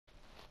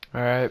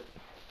Alright,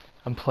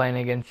 I'm playing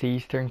against the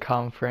Eastern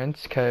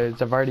Conference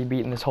because I've already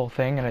beaten this whole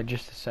thing and I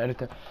just decided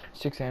to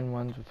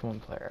 6-1s with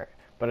one player.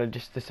 But I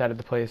just decided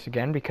to play this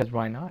again because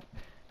why not? I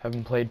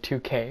haven't played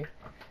 2K,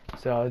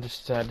 so I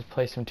just decided to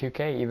play some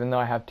 2K even though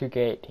I have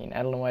 2K18.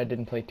 I don't know why I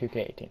didn't play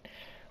 2K18.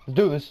 Let's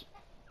do this.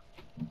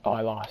 Oh,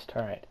 I lost.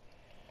 Alright.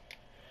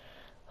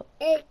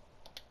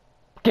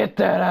 Get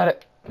that out of...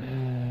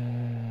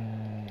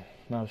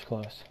 That was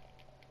close.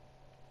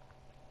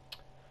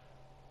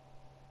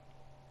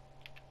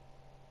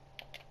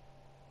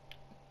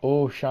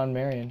 Oh, Sean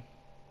Marion.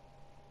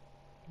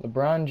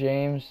 LeBron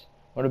James,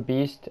 what a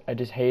beast. I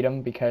just hate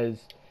him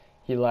because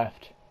he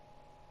left.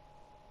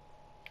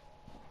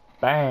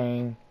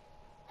 Bang.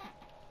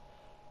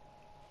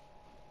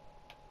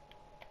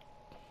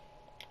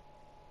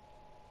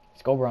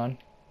 Let's go, Bron.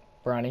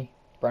 Bronny.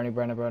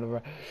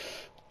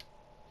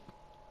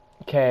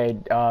 Okay,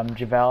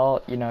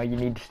 JaVale, you know, you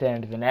need to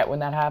stand into the net when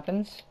that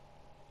happens.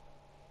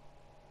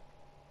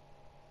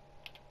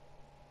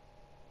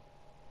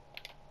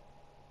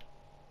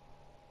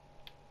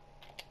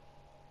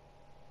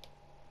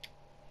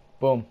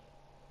 Boom.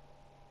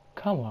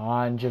 Come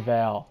on,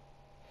 JaVale.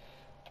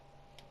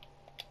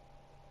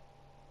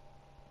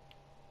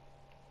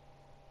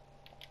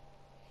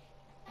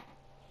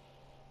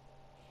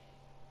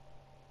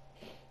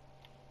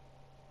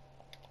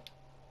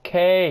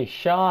 Okay,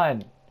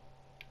 Sean.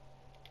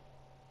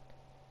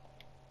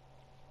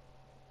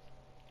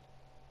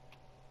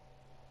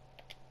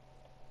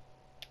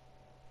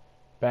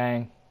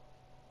 Bang.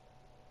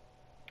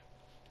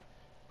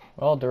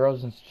 Well,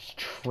 DeRozan's just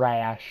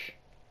trash.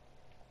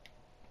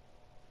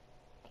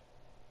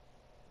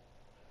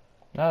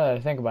 Now that I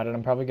think about it,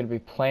 I'm probably going to be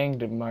playing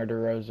DeMar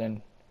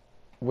DeRozan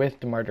with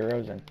DeMar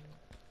DeRozan.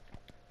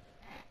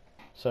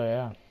 So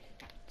yeah,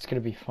 it's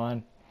going to be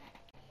fun.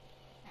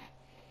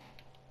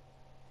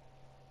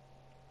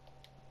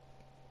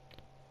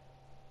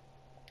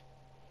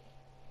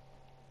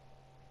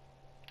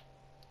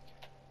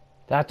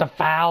 That's a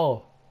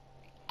foul.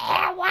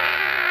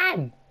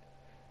 Ewan!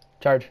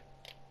 Charge.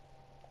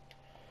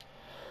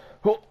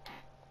 Oh.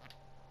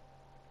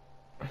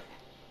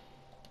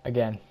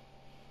 Again.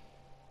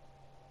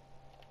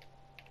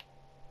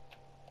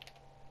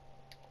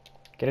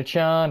 Get it,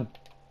 Sean.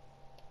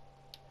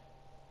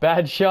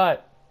 Bad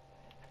shot.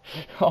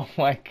 Oh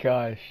my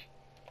gosh.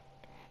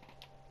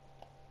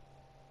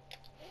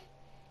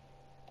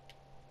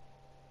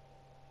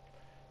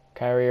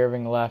 Kyrie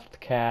Irving left the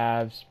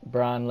Cavs.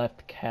 Bron left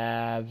the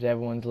Cavs.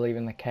 Everyone's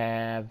leaving the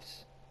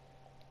Cavs.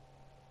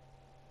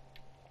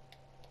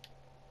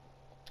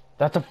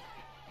 That's a...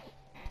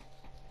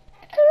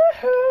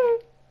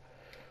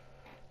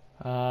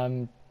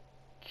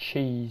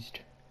 Cheesed.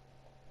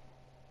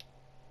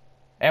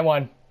 And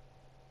one.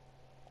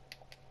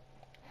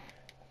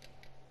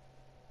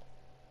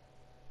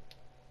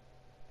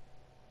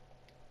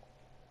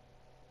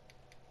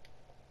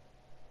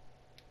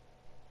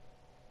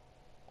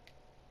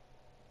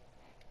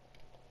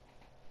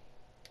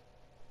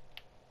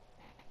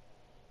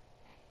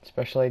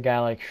 Especially a guy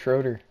like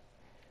Schroeder.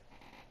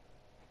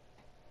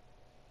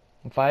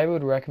 If I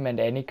would recommend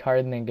any card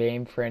in the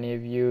game for any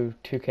of you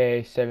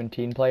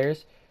 2K17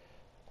 players,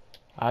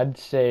 I'd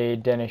say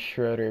Dennis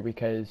Schroeder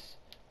because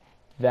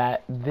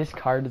this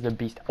card is a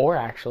beast. Or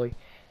actually,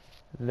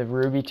 the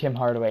Ruby Tim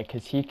Hardaway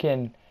because he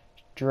can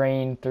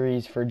drain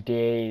threes for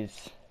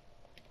days.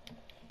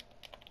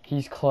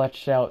 He's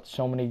clutched out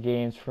so many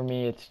games for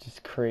me, it's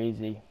just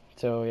crazy.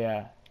 So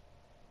yeah.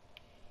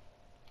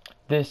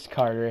 This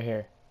card right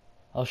here.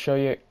 I'll show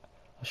you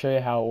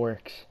how it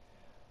works.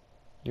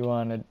 You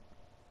want to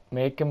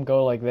make him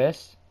go like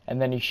this,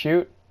 and then you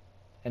shoot,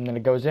 and then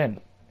it goes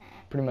in.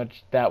 Pretty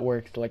much that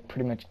works like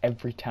pretty much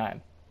every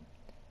time.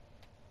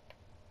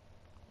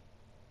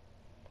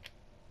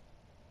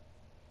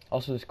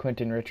 Also, this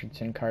Quentin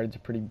Richardson card's a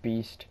pretty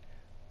beast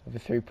of a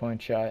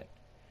three-point shot.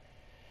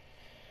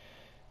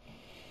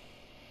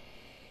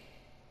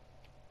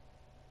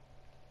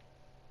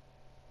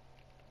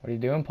 What are you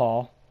doing,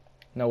 Paul?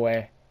 No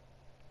way.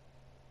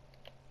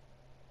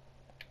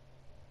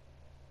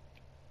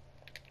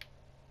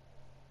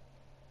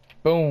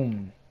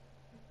 Boom.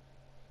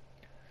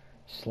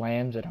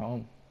 Slams at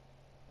home.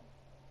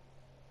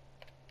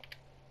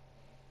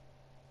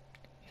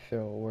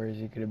 So where is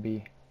he gonna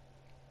be?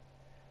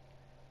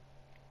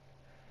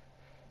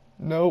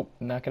 Nope,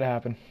 not gonna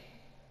happen.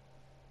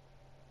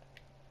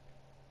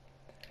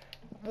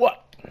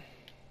 What?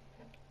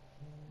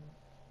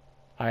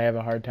 I have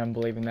a hard time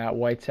believing that.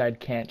 Whiteside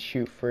can't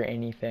shoot for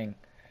anything.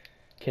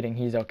 Kidding,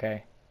 he's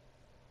okay.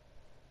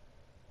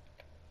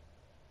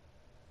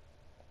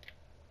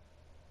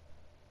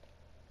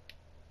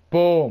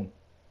 Boom.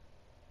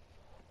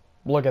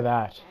 Look at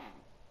that.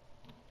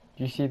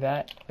 Did you see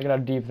that? Look at how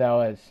deep that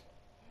was.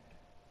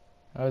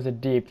 That was a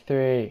deep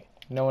three.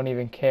 No one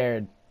even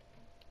cared.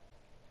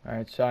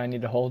 Alright, so I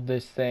need to hold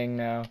this thing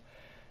now.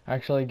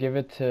 Actually, give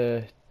it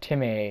to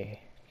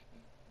Timmy.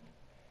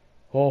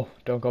 Oh,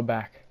 don't go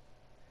back.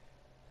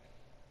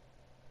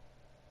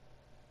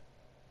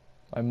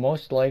 I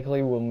most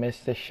likely will miss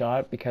this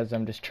shot because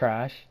I'm just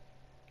trash.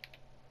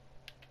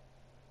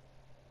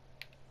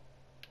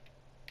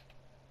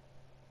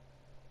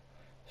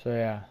 So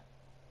yeah.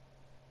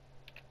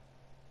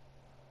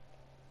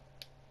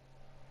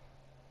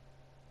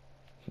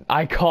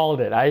 I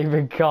called it. I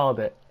even called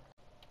it.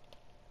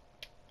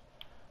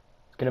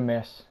 Gonna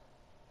miss.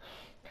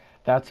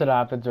 That's what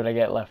happens when I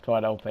get left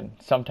wide open.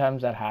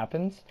 Sometimes that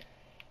happens,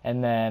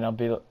 and then I'll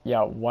be,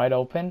 yeah, wide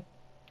open,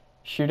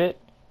 shoot it,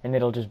 and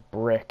it'll just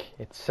brick.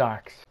 It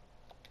sucks.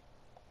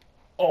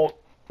 Oh,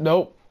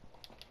 nope.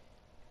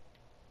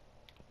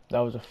 That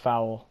was a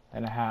foul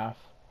and a half.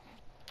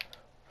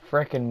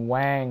 Frickin'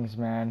 Wangs,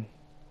 man.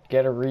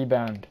 Get a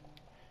rebound.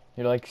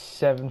 You're like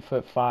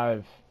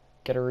 7'5".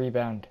 Get a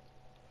rebound.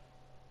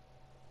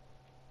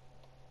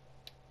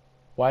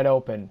 Wide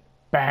open.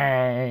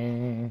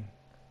 Bang!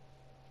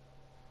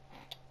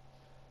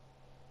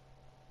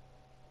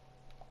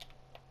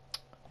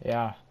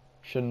 Yeah,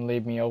 shouldn't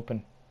leave me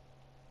open.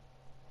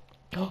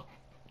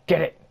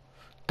 Get it!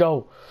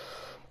 Go!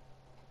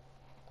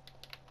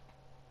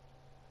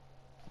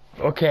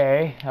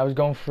 Okay, I was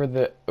going for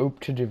the oop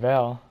to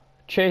Javel.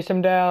 Chase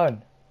him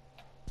down!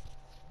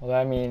 Well,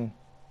 I mean,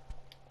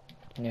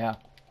 yeah.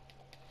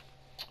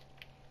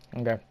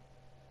 Okay.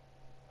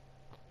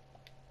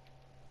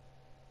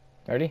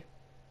 Ready?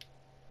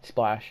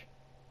 Splash.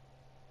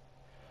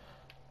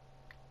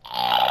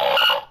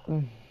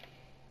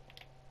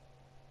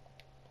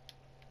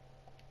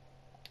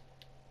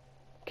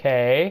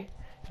 Okay.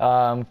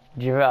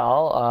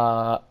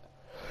 Javel,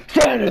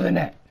 get under the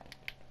net!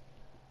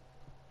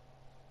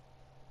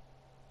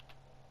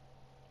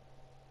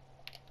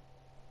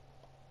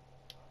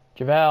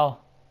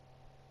 Javel.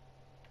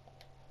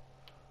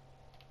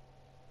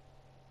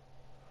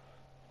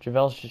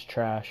 Javel's just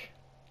trash.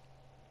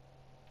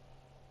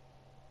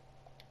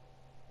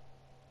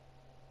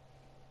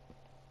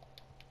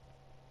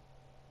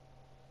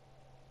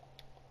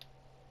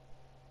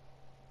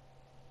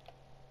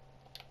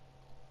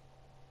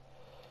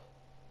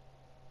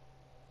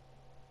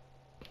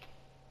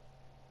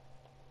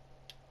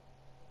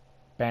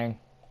 Bang.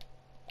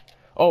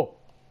 Oh!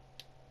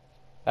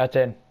 That's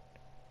in.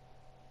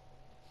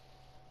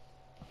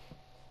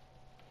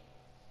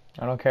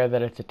 I don't care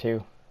that it's a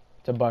 2.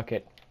 It's a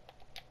bucket.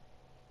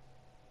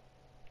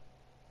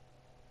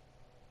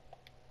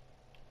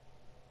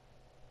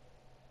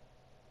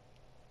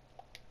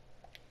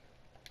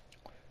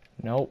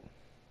 Nope.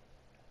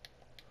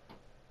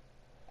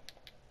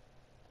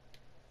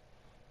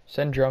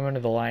 Send Drummond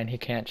to the line. He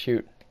can't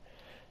shoot.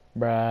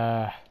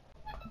 Bruh.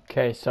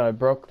 Okay, so I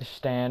broke the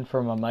stand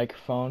for my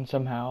microphone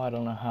somehow. I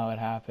don't know how it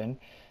happened.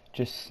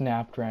 Just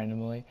snapped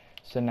randomly.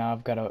 So now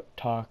I've got to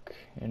talk,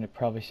 and it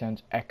probably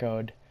sounds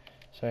echoed.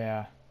 So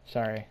yeah,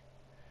 sorry.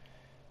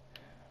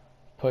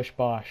 Push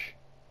Bosch.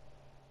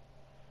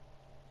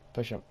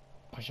 Push up,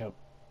 push up,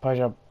 push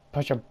up,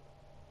 push up.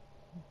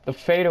 The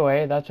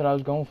fadeaway, that's what I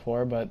was going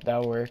for, but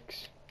that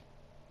works.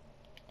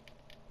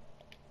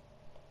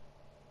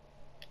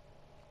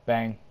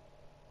 Bang.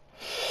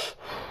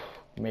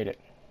 Made it.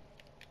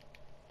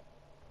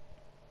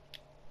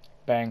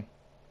 Bang.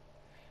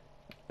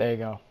 There you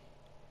go.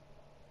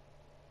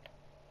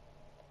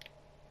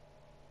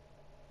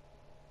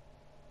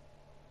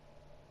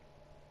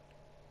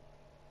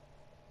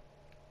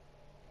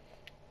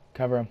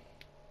 Cover him.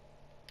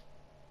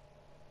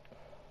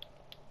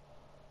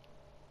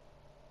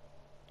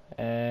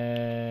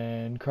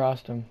 And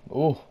crossed him.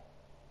 Ooh.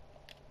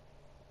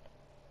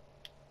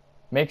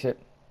 Makes it.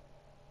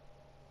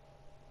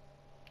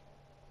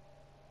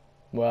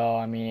 Well,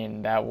 I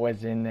mean, that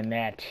was in the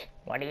net.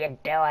 What are you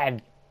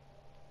doing?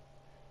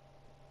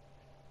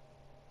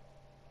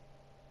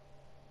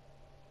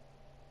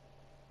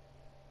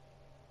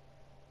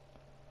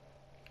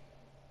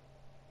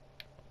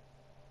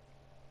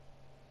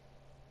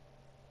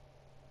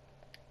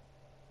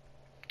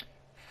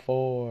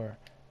 Four,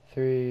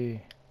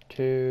 three,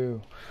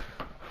 two.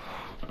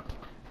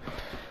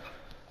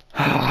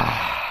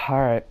 All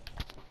right.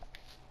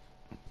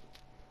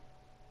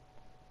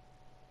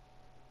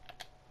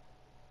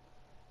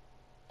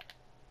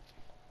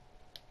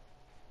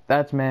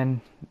 That's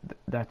men.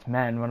 That's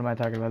men. What am I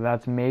talking about?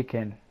 That's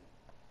Macon.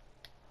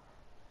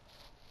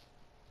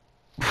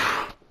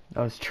 That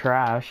was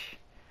trash.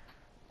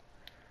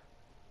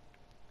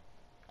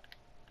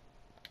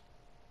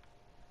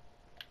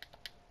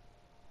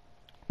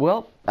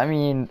 Well, I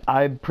mean,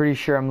 I'm pretty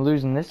sure I'm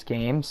losing this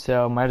game,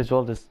 so might as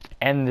well just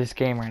end this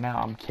game right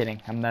now. I'm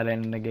kidding. I'm not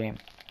ending the game.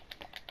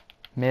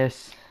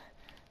 Miss.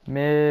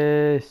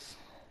 Miss.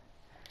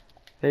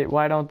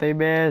 Why don't they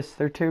miss?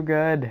 They're too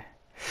good.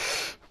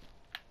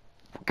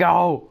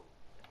 Go!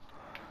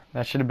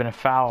 That should have been a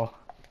foul.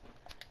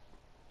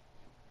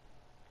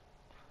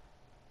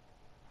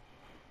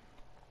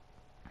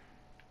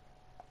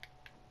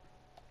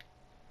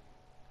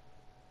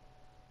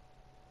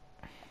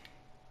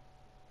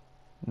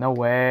 No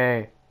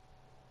way.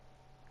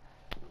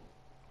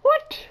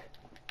 What?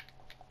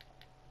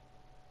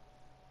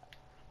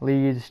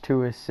 Leads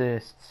to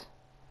assists.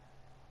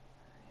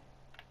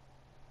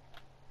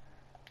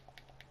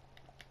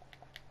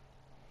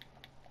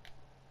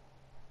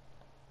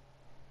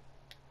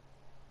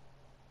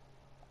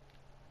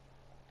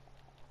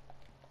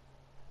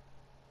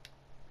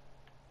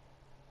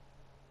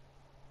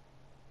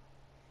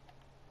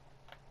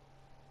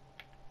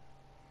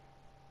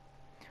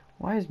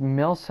 Why is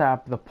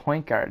Millsap the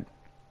point guard?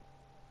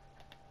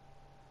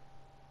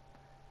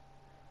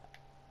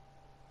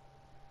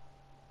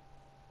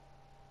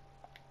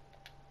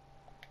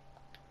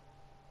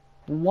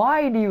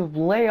 Why do you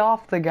lay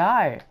off the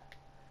guy?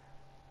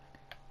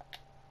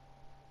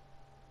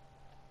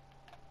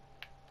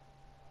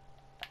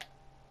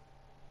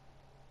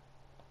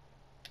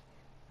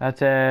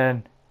 That's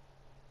it.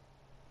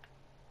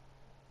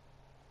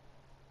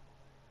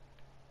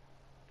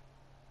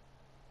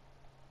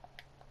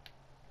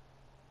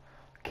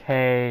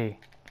 Okay,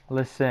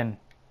 listen.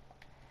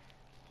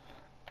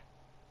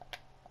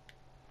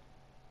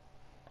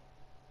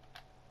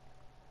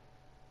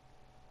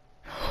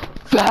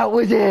 That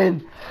was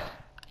in!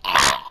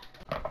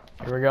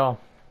 Here we go.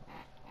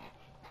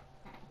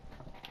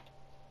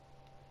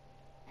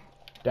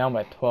 Down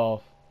by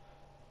 12.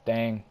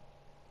 Dang.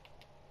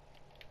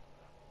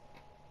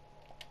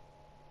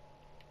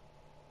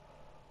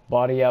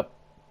 Body up.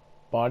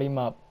 Body him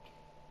up.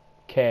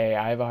 Okay,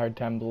 I have a hard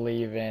time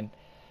believing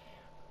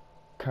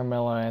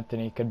Carmelo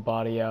Anthony could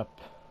body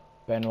up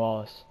Ben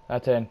Wallace.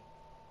 That's in.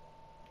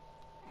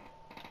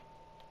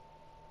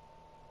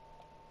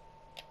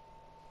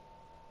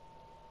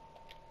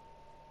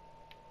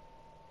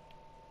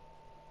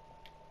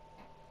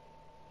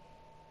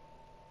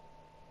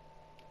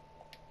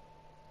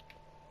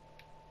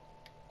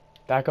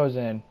 That goes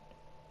in.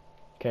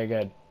 Okay,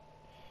 good.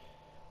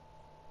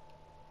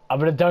 I'm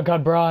gonna dunk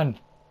on Braun.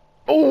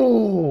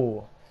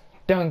 Ooh!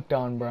 Dunked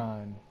on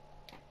Braun.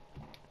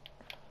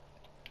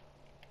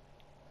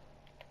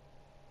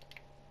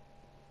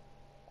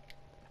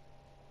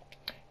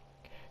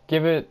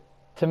 Give it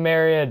to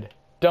Marion.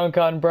 Dunk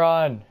on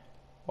Braun.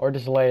 Or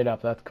just lay it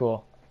up. That's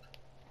cool.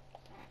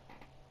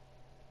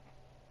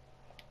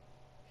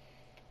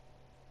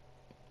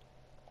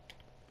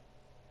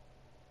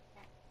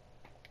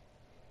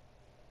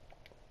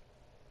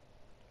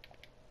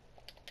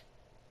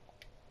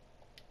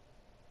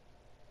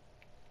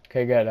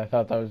 Okay, good. I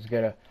thought that was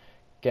gonna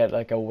get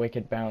like a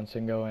wicked bounce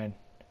and go in.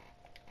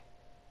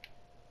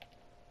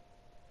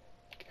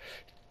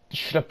 You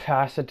should have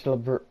passed it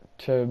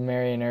to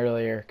Marion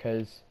earlier,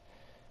 because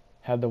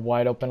had the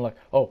wide open look.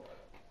 Oh,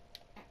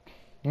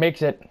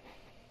 makes it.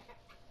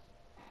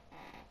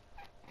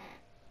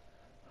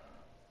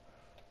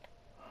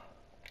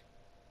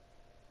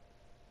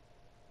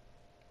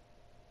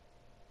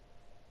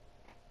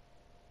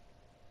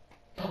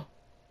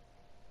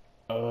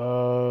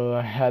 Oh,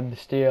 I had the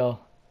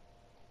steal.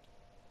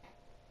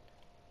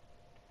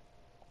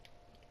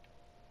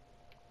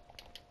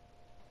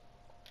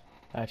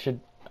 That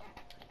should.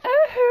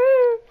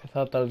 I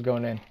thought that was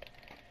going in.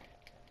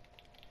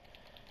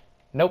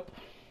 Nope.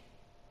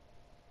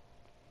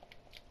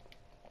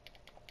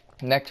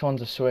 Next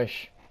one's a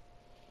swish.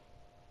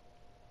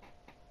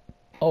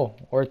 Oh,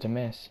 or it's a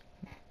miss.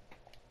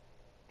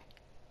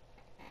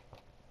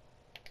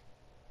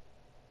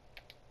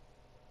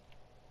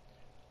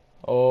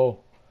 Oh,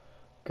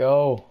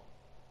 go.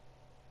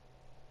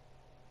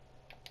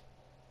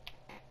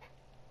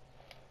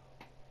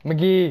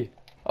 McGee.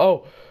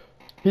 Oh,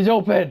 he's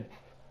open.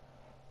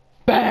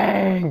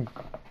 Bang!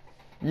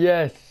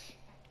 Yes.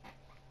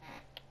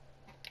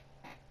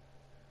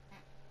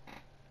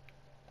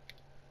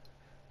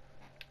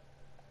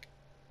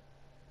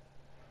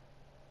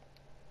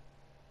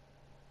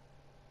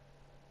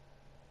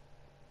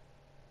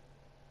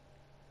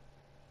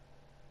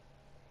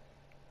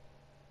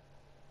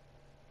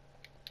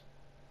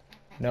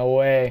 No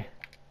way.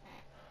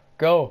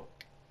 Go.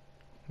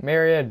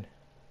 Marion.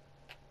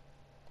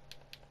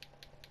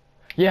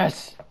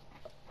 Yes.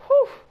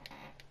 Whew.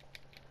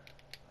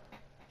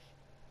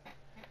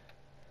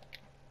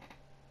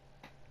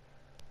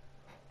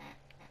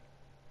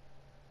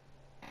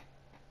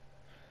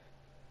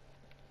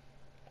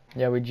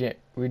 Yeah,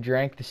 we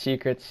drank the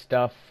secret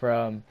stuff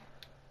from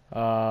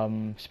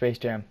Space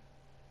Jam.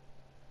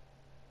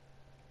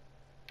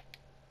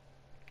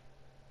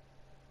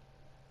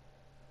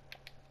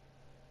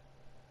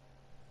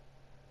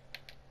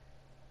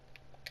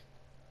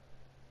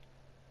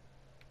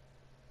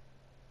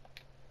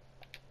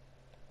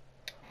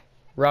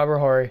 Robert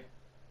Horry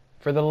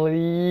for the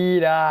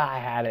lead. Ah, I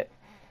had it.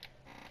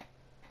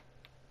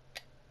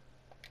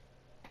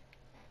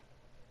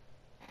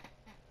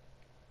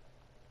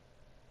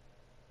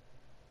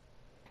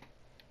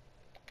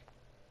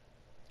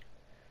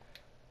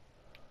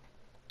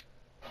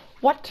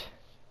 What?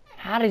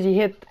 How does he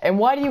hit? And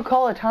why do you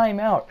call a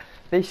timeout?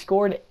 They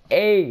scored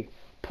a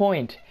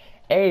point.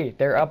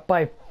 They're up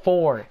by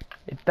 4.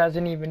 It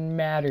doesn't even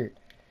matter.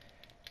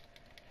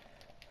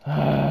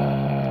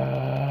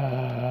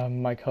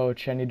 My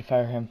coach, I need to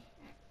fire him.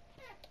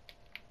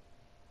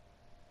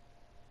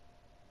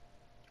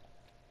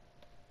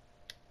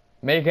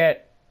 Make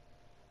it.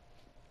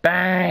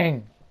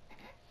 Bang!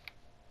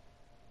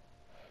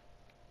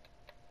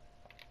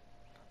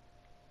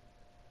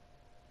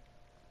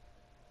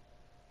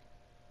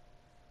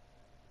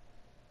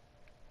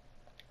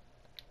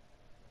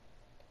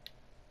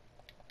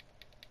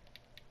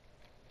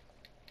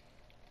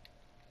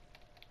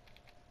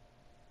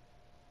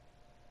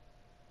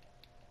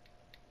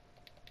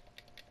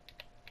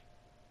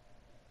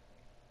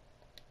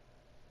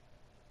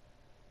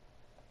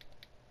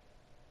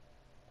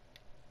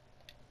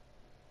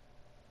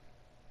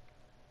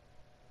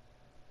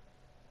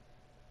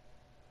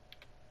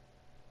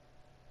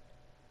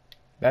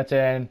 That's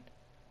in.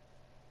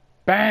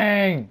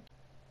 Bang!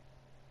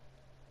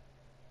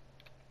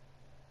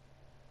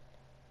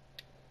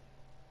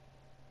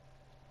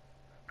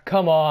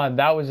 Come on,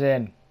 that was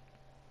in.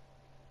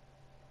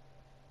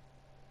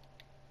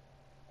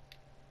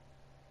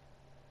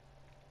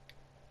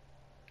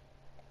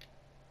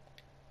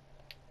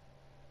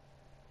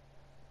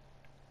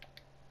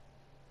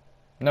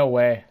 No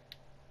way.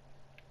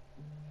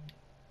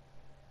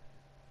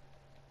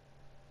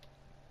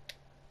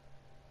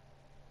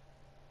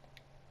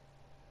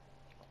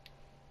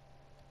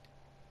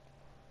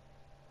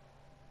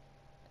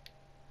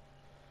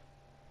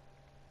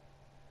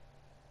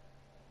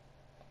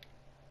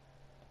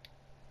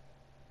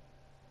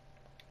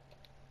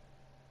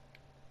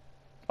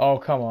 Oh,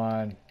 come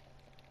on.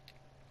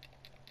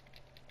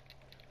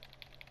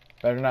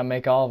 Better not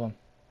make all of them.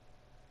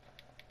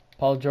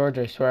 Paul George,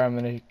 I swear I'm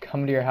gonna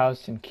come to your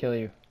house and kill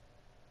you.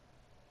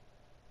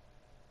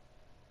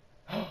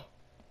 That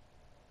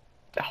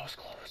was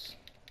close.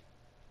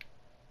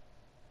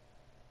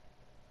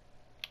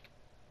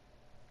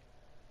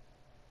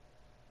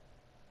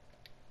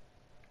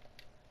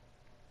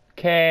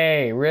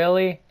 Okay,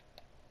 really?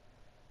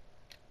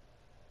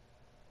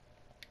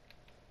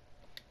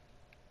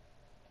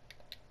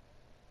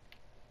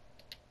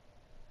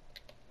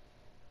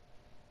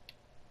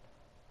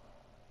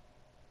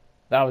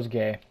 That was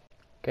gay.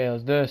 Okay,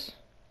 let's do this.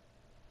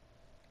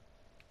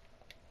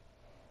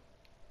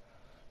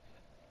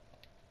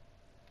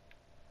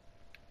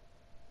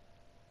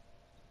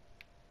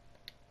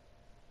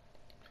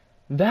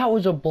 That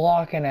was a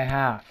block and a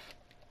half.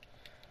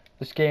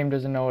 This game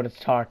doesn't know what it's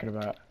talking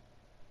about.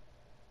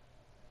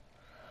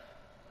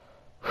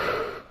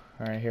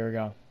 Alright, here we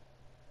go.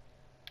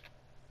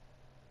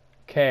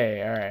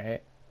 Okay,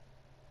 alright.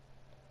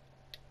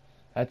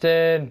 That's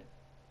in.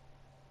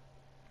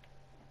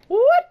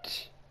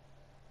 What?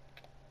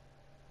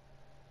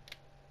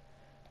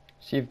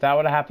 See, if that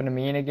would have happened to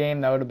me in a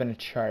game, that would have been a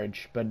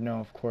charge. But no,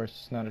 of course,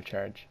 it's not a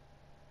charge.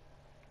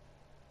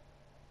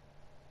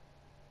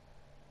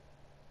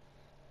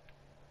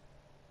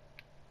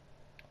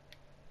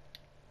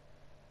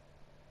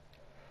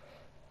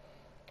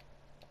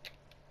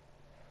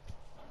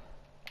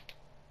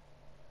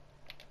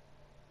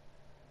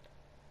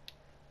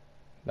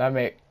 That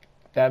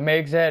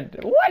makes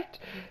it. What?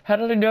 How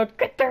did I not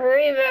get the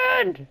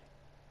rebound?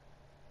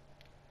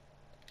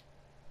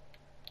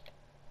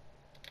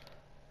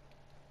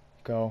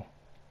 Go.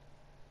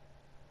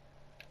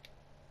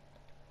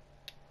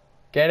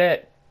 Get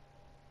it.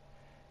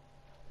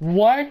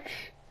 What?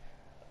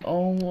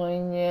 Oh my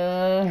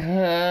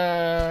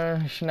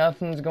gosh.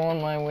 Nothing's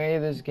going my way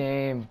this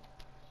game.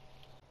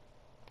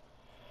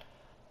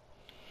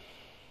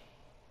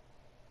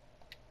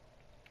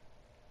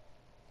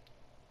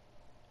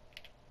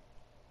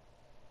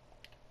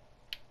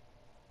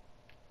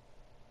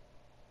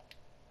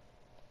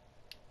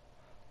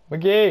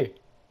 McGee.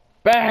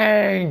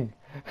 Bang!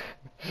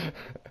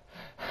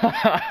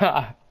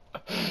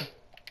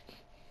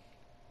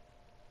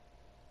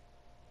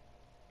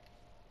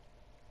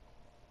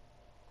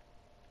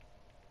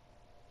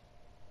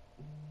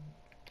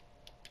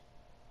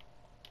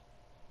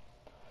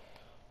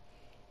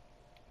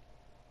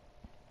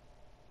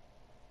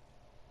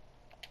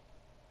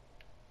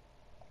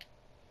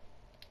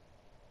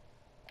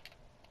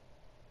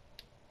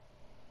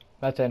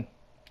 That's in.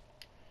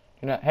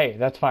 You're not, hey,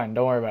 that's fine.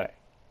 Don't worry about it.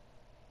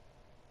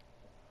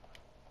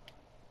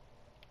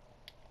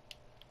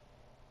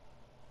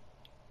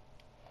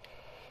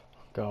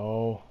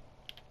 Go.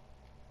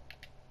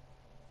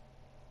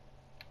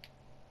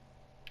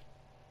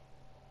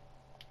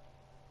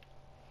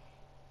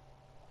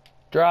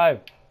 Drive.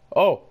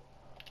 Oh.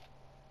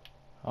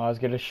 I was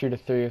gonna shoot a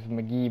three with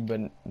McGee, but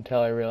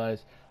until I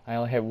realized I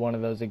only hit one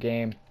of those a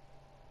game.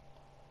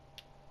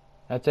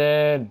 That's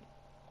in.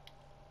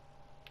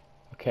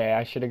 Okay,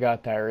 I should have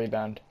got that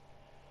rebound.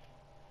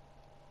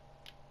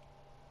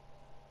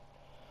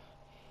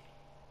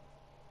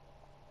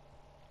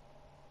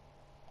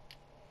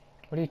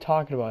 What are you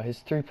talking about? His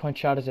three-point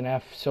shot is an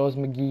F. So is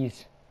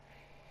McGee's.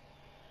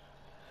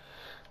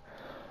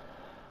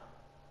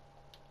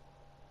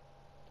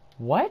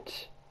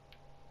 What?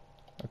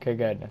 Okay,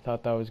 good. I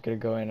thought that was gonna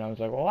go in. I was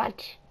like,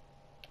 what?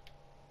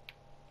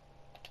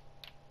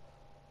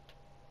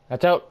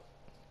 That's out.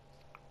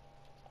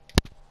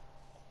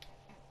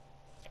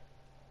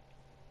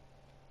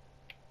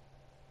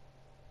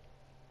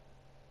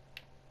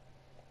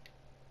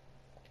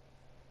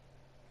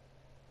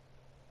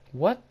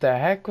 What the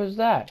heck was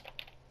that?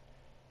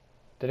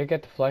 Did it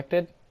get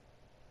deflected?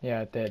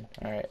 Yeah, it did.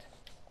 Alright.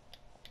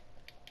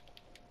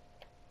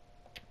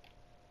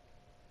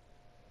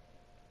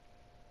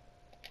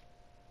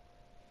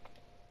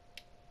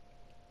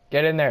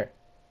 Get in there.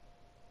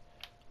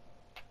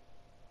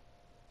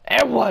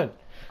 And one!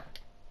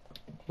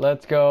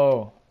 Let's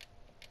go.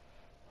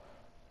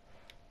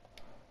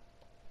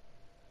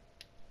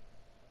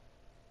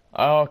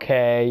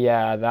 Okay,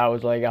 yeah, that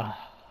was like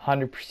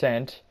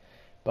 100%,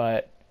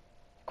 but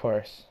of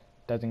course,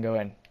 doesn't go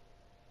in.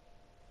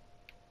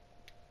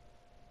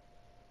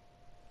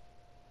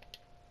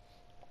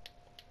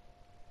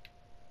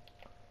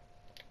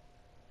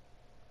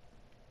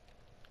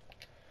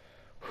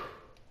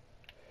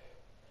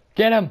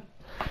 Get him!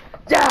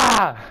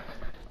 Yeah!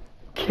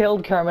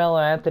 Killed Carmelo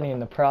Anthony in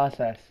the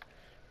process.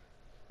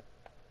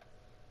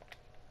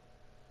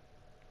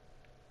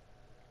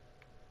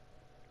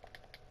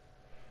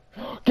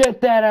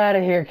 Get that out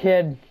of here,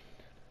 kid.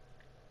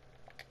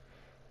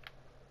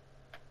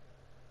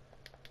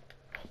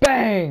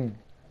 Bang!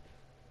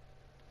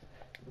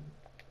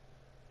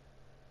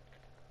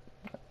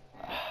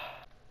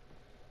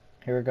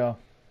 Here we go.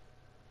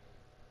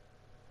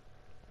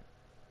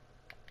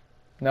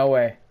 No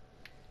way.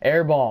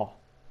 Air ball.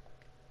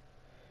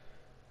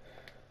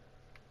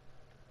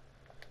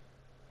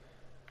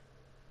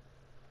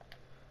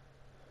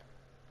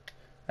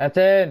 That's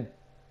in.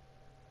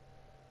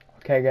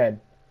 Okay, good.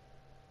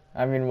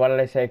 I mean, what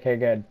did I say? Okay,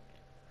 good.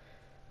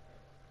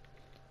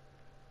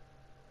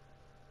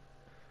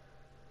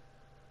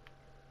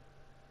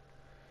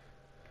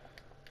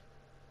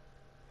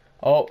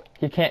 Oh,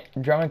 he can't.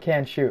 Drummond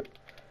can't shoot.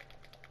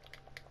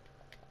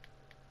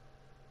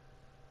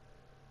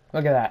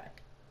 Look at that.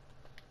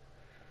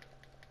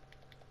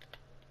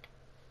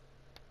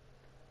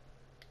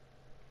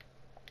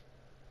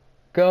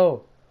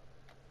 Go.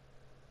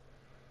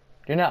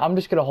 You're not. I'm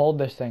just gonna hold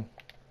this thing.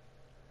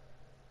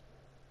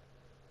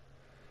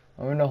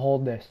 I'm gonna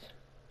hold this.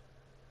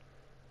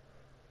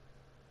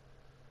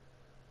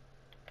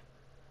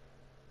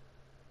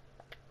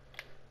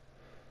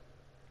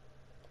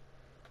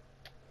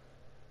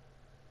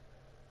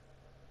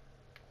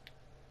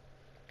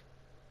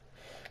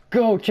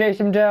 Go, chase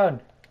him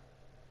down.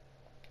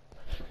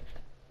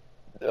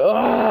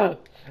 Ugh.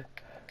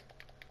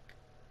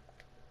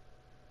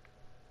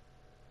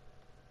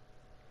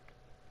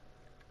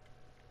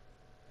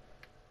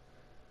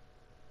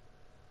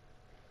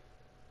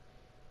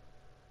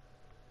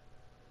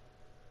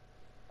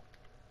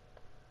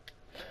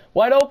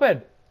 Wide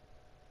open.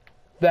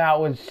 That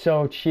was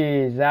so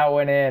cheese. That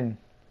went in.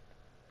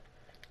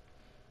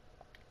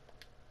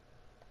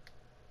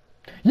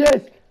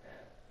 Yes.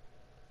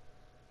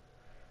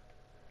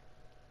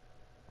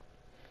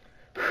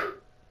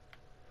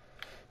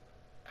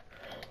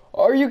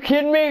 Are you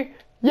kidding me?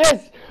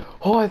 Yes!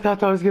 Oh, I thought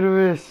that was gonna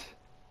miss.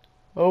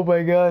 Oh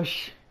my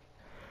gosh.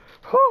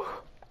 Whew.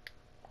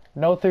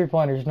 No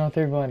three-pointers, no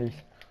three-pointers.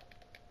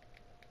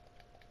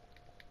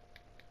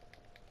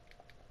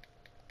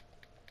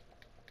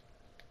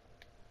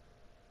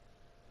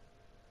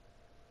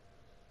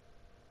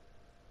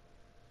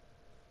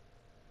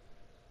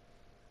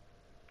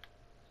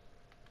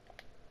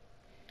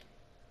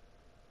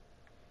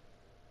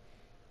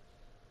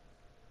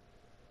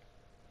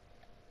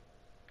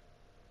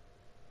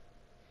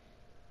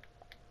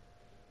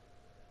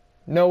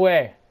 No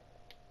way.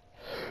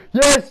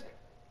 Yes!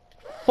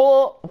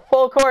 Full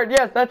court.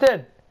 Yes, that's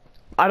it.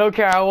 I don't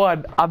care. I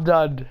won. I'm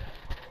done.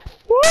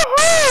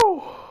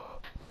 Woohoo!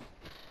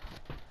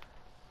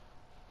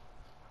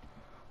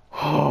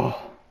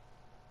 Oh.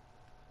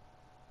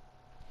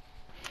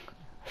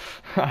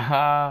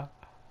 Haha.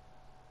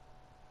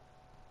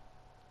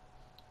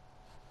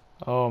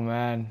 Oh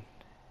man.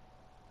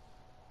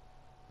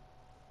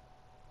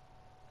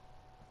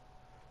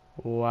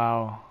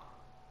 Wow.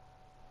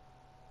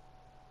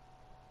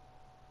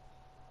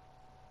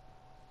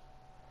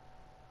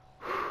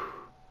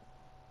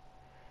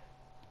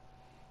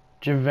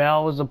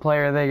 JaVale was the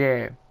player of the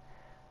game.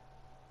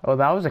 Oh,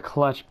 that was a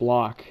clutch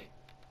block.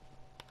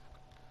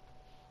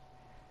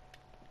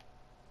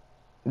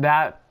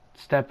 That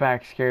step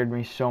back scared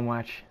me so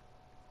much.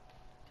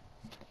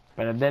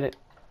 But I did it.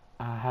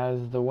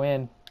 Has the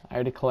win. I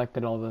already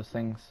collected all those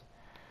things.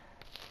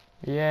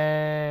 Yay!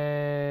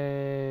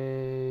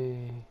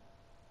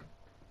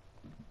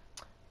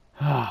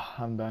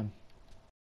 I'm done.